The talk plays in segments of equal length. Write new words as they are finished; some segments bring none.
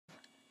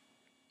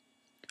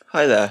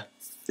Hi there,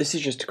 this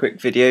is just a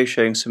quick video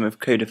showing some of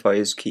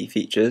Codify's key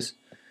features.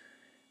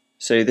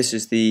 So this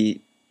is the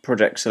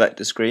project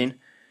selector screen.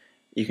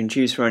 You can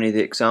choose from any of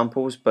the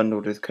examples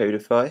bundled with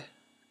Codify,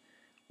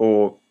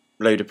 or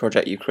load a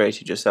project you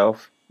created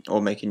yourself, or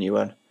make a new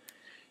one.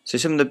 So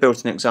some of the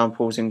built-in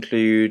examples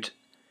include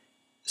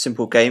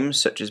simple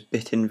games such as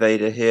Bit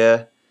Invader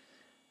here,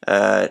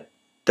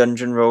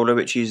 Dungeon Roller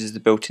which uses the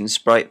built-in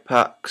sprite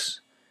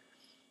packs,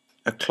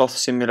 a cloth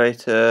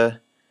simulator,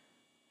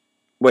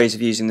 ways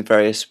of using the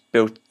various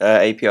built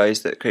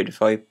APIs that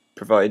Codify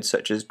provides,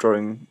 such as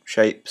drawing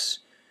shapes,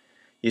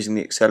 using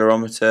the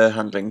accelerometer,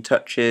 handling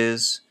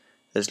touches.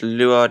 There's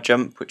Lua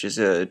Jump, which is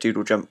a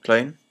doodle jump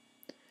clone,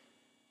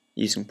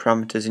 using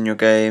parameters in your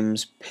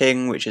games,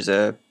 Ping, which is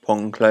a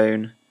Pong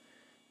clone,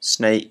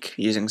 Snake,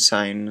 using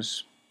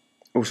sounds,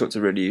 all sorts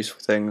of really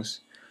useful things.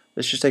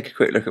 Let's just take a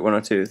quick look at one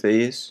or two of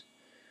these.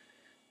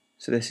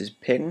 So this is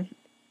Ping.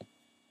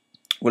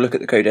 We'll look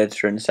at the code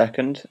editor in a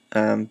second,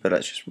 but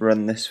let's just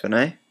run this for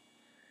now.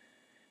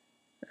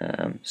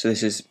 So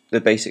this is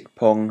the basic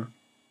Pong.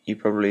 You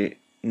probably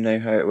know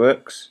how it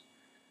works.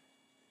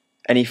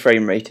 Any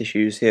frame rate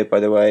issues here,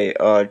 by the way,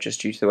 are just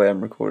due to the way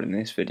I'm recording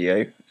this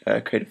video.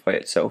 Codify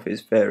itself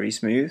is very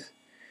smooth.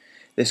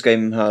 This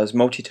game has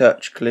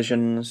multi-touch,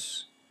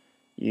 collisions,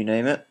 you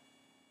name it.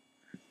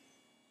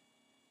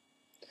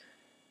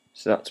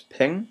 So that's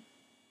Ping.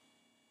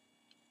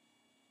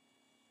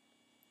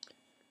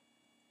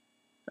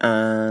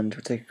 And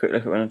we'll take a quick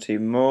look at one or two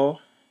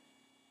more.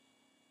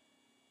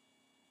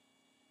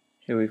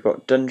 Here we've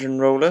got Dungeon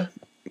Roller.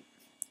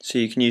 So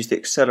you can use the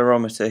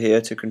accelerometer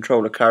here to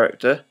control a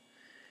character,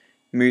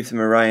 move them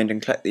around and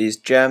collect these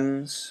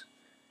gems.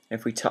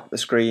 If we tap the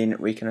screen,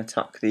 we can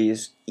attack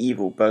these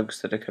evil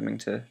bugs that are coming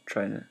to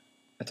try and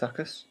attack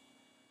us.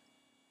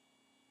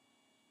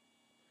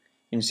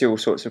 You can see all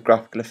sorts of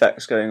graphical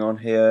effects going on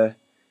here,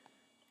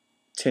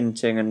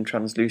 tinting and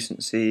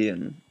translucency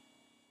and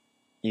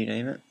you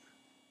name it.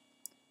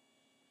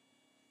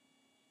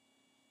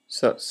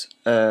 So that's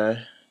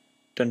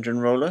Dungeon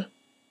Roller.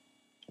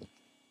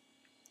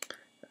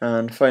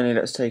 And finally,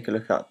 let's take a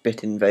look at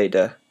Bit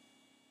Invader.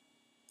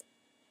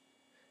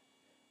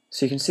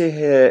 So you can see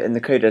here in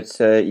the code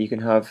editor you can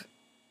have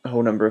a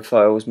whole number of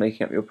files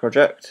making up your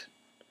project,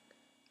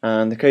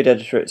 and the code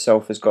editor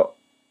itself has got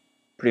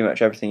pretty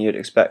much everything you'd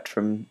expect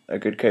from a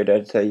good code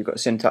editor. You've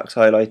got syntax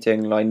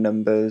highlighting, line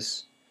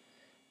numbers,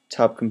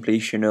 tab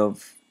completion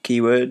of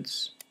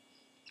keywords,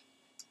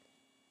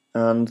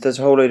 and there's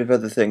a whole load of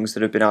other things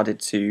that have been added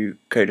to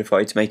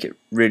Codify to make it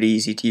really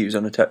easy to use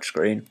on a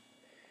touchscreen.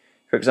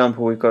 For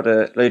example, we've got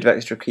a load of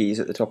extra keys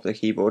at the top of the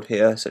keyboard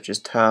here, such as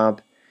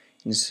tab,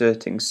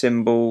 inserting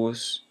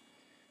symbols,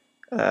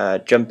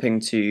 jumping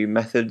to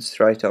methods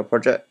throughout our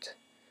project.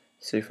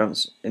 So for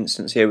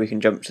instance here we can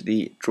jump to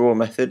the draw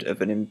method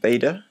of an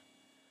invader,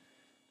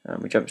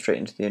 and we jump straight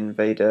into the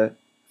invader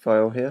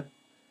file here.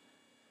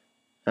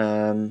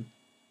 There's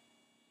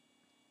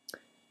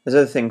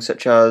other things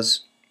such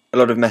as a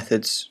lot of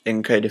methods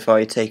in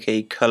Codify take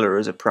a colour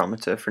as a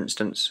parameter. For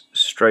instance,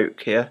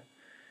 stroke here,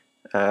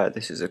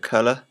 this is a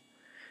colour.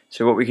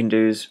 So what we can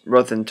do is,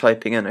 rather than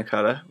typing in a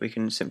colour, we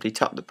can simply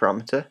tap the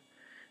parameter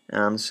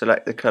and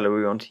select the colour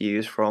we want to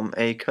use from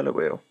a colour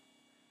wheel.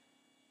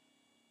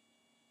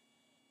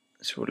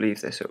 So we'll leave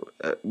this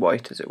at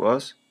white as it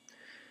was.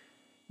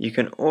 You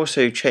can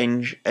also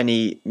change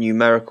any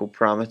numerical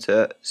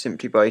parameter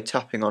simply by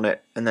tapping on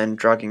it and then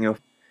dragging up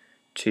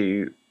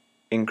to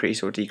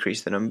increase or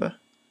decrease the number.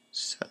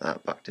 Set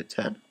that back to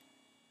 10.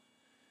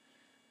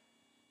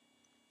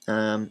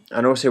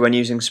 And also when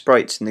using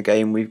sprites in the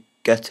game, we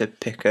get a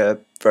picker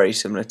very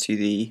similar to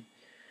the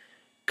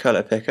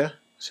colour picker.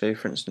 So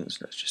for instance,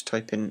 let's just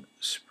type in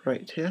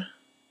sprite here.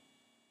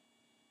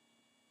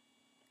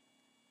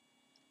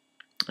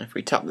 If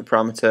we tap the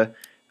parameter,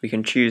 we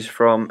can choose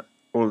from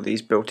all of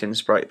these built-in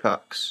sprite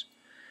packs,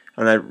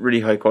 and they're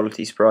really high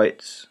quality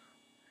sprites.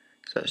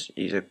 So let's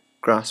use a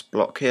grass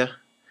block here,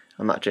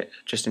 and that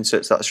just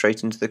inserts that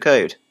straight into the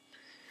code.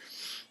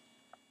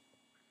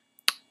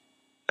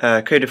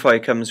 Codify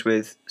comes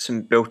with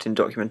some built-in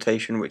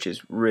documentation which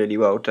is really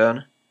well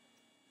done.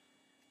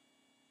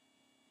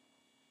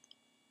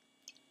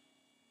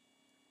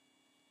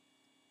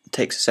 It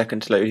takes a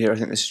second to load here. I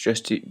think this is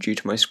just due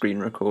to my screen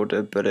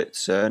recorder, but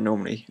it's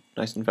normally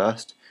nice and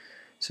fast.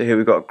 So here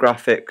we've got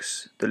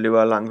graphics, the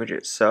Lua language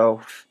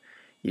itself,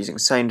 using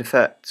sound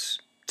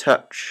effects,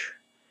 touch,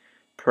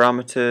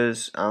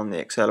 parameters, and the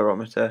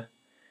accelerometer.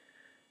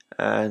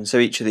 And so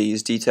each of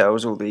these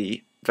details all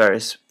the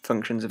various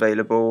functions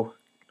available,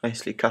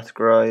 nicely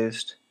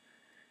categorized,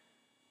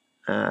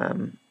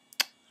 and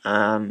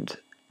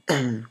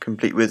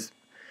complete with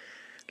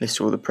list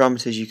of all the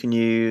parameters you can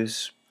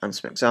use and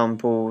some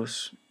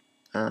examples,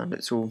 and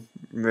it's all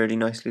really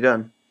nicely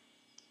done.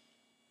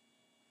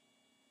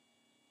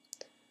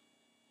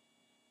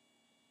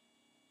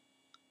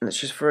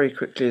 Let's just very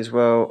quickly as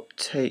well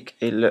take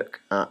a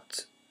look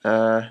at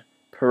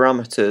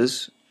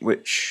parameters,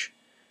 which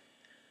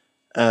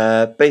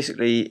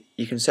basically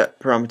you can set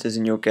parameters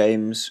in your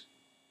games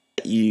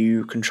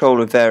You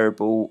control a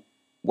variable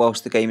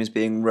whilst the game is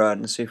being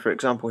run. So for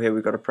example here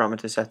we've got a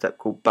parameter set up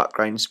called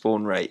background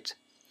spawn rate,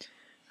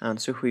 and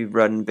so if we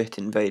run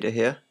Bitinvader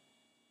here,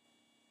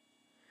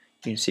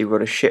 you can see we've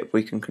got a ship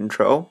we can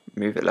control,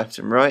 move it left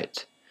and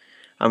right,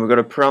 and we've got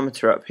a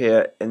parameter up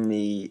here in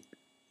the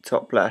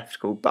top left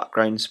called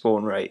background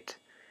spawn rate,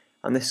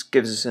 and this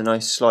gives us a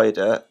nice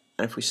slider,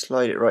 and if we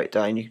slide it right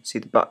down you can see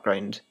the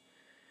background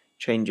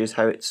changes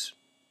how it's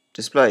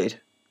displayed.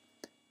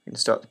 We can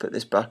start to put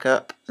this back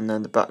up, and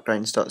then the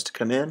background starts to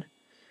come in,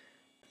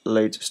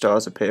 loads of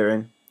stars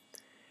appearing,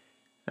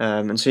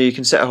 and so you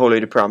can set a whole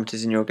load of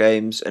parameters in your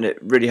games, and it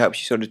really helps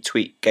you sort of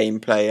tweak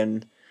gameplay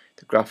and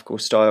the graphical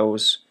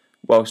styles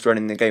whilst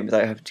running the game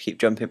without having to keep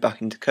jumping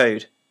back into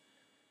code.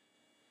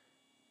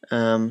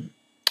 So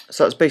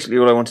that's basically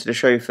all I wanted to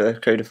show for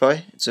Codify.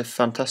 It's a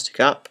fantastic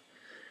app,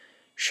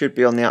 should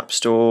be on the App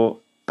Store.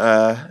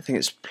 I think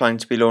it's planning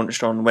to be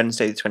launched on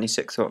Wednesday the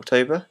 26th of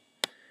October,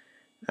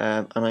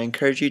 and I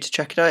encourage you to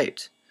check it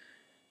out.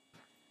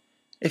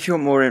 If you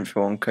want more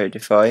info on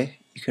Codify,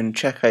 you can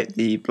check out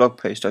the blog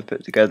post I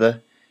put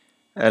together,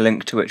 a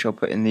link to which I'll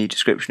put in the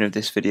description of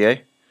this video,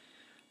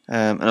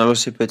 and I'll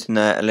also put in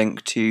there a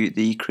link to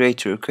the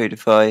creator of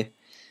Codify,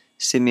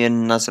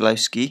 Simeon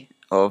Nazalowski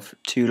of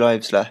 2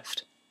 Lives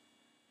Left.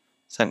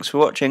 Thanks for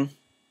watching.